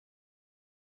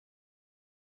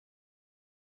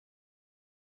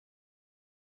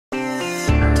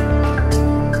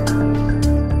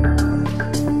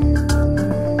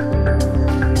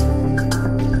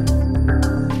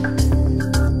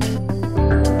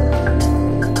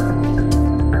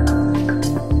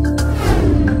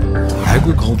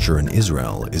Agriculture in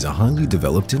Israel is a highly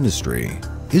developed industry.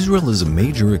 Israel is a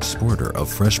major exporter of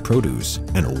fresh produce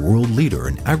and a world leader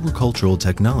in agricultural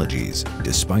technologies,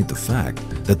 despite the fact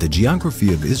that the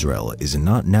geography of Israel is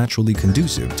not naturally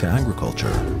conducive to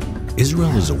agriculture.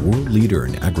 Israel is a world leader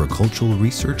in agricultural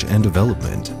research and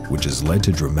development, which has led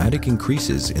to dramatic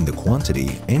increases in the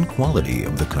quantity and quality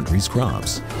of the country's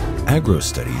crops.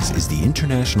 Agrostudies is the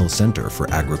International Center for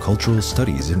Agricultural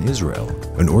Studies in Israel,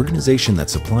 an organization that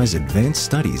supplies advanced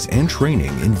studies and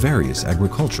training in various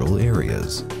agricultural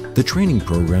areas. The training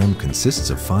program consists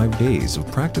of 5 days of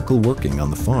practical working on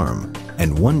the farm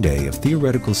and 1 day of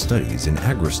theoretical studies in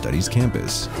Agrostudies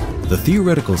campus. The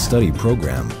theoretical study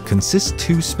program consists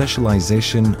 2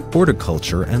 specialization,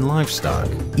 horticulture and livestock.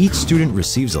 Each student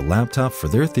receives a laptop for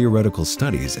their theoretical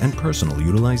studies and personal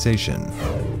utilization.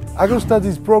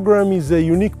 Agrostudies program is a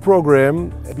unique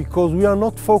program because we are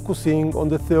not focusing on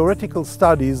the theoretical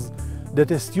studies that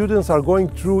the students are going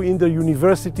through in their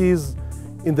universities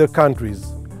in their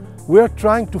countries. We are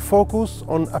trying to focus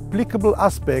on applicable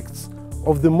aspects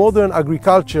of the modern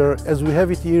agriculture as we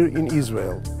have it here in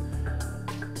Israel.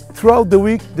 Throughout the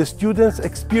week, the students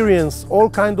experience all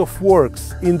kinds of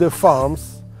works in their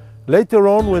farms. Later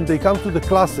on, when they come to the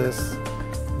classes,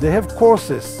 they have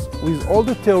courses with all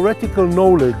the theoretical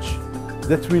knowledge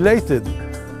that's related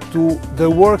to the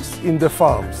works in the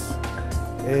farms.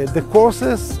 The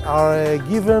courses are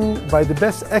given by the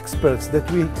best experts that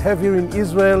we have here in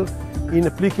Israel in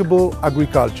applicable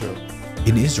agriculture.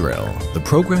 In Israel, the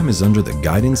program is under the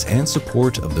guidance and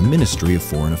support of the Ministry of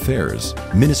Foreign Affairs,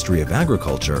 Ministry of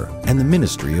Agriculture, and the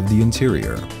Ministry of the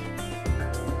Interior.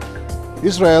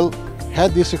 Israel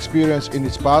had this experience in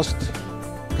its past,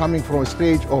 coming from a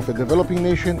stage of a developing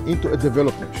nation into a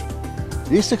developed nation.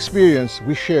 This experience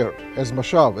we share as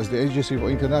Mashav, as the Agency for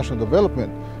International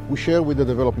Development, we share with the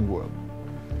developing world.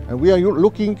 And we are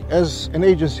looking as an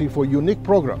agency for unique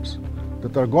programs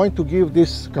that are going to give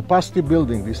this capacity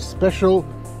building, these special,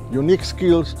 unique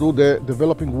skills to the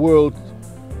developing world,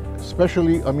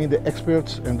 especially, the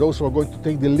experts and those who are going to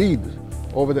take the lead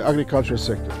over the agriculture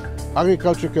sector.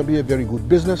 Agriculture can be a very good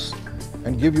business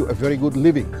and give you a very good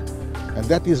living. And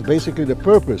that is basically the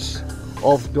purpose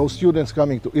of those students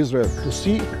coming to Israel, to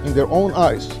see in their own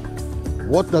eyes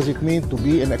what does it mean to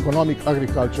be an economic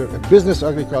agriculture, a business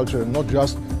agriculture, and not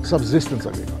just subsistence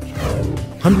agriculture.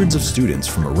 Hundreds of students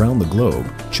from around the globe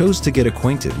chose to get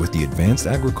acquainted with the advanced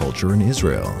agriculture in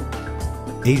Israel,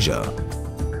 Asia,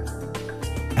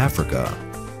 Africa,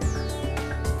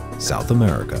 South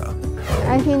America.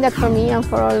 I think that for me and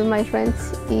for all my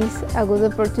friends is a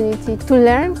good opportunity to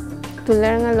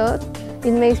learn a lot.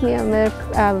 It makes me a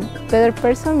better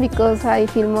person because I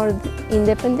feel more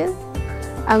independent.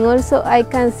 And also I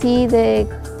can see the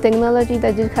technology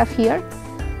that you have here,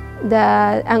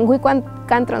 and we can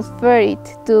transfer it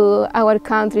to our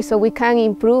country so we can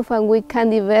improve and we can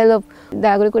develop the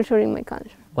agriculture in my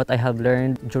country. What I have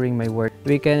learned during my work,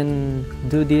 we can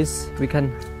do this, we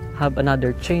can have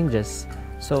another changes.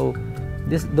 So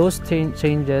those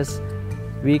changes,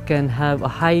 we can have a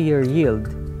higher yield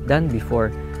than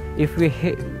before.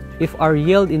 If our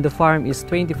yield in the farm is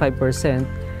 25%,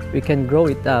 we can grow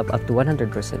it up to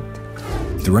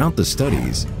 100%. Throughout the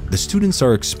studies, the students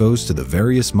are exposed to the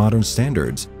various modern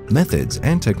standards, methods,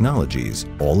 and technologies,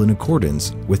 all in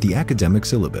accordance with the academic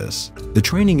syllabus. The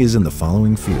training is in the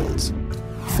following fields: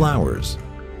 flowers,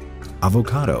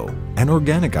 avocado and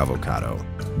organic avocado,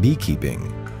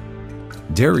 beekeeping,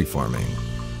 dairy farming,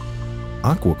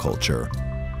 aquaculture,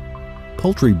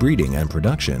 poultry breeding and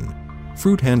production,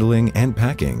 fruit handling and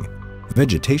packing,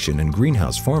 vegetation and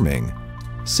greenhouse farming,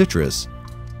 citrus,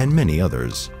 and many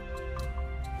others.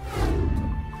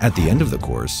 At the end of the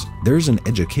course, there's an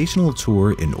educational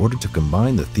tour in order to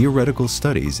combine the theoretical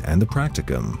studies and the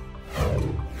practicum.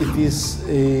 It is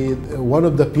one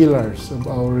of the pillars of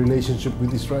our relationship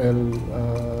with Israel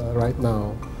right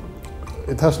now.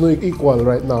 It has no equal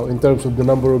right now in terms of the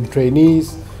number of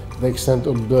trainees, the extent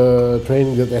of the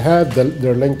training that they have,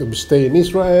 their length of stay in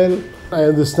Israel. I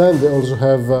understand they also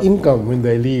have income when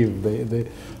they leave.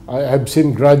 I've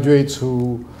seen graduates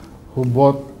who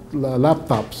bought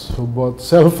laptops, who bought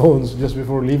cell phones just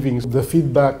before leaving. The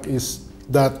feedback is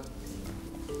that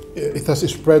it has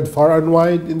spread far and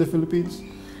wide in the Philippines,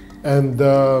 and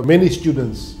many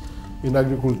students in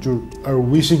agriculture are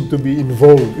wishing to be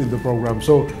involved in the program.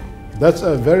 So that's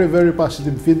a very, very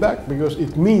positive feedback because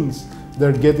it means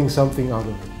they're getting something out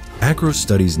of it.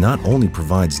 Agrostudies not only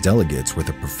provides delegates with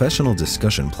a professional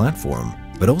discussion platform,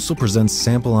 but also presents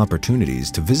sample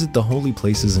opportunities to visit the holy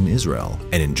places in Israel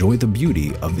and enjoy the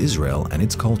beauty of Israel and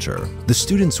its culture. The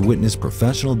students witness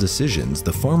professional decisions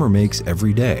the farmer makes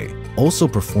every day, also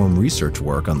perform research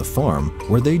work on the farm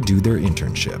where they do their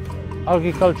internship.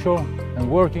 Agriculture and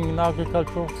working in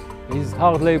agriculture is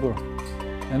hard labor,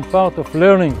 and part of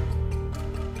learning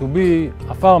to be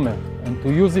a farmer and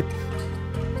to use it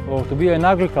or to be in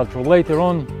agriculture later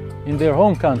on in their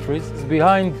home countries is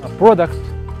behind a product.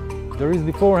 There is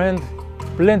beforehand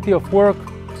plenty of work,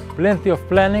 plenty of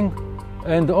planning,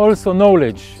 and also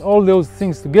knowledge. All those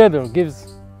things together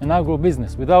gives an agro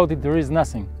business. Without it, there is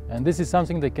nothing. And this is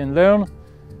something they can learn,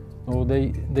 or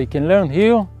they can learn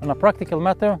here on a practical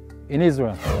matter in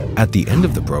Israel. At the end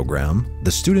of the program,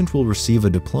 the student will receive a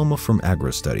diploma from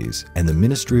Agrostudies and the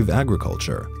Ministry of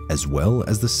Agriculture, as well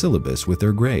as the syllabus with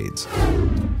their grades.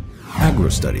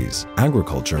 Agrostudies,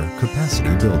 Agriculture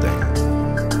Capacity Building.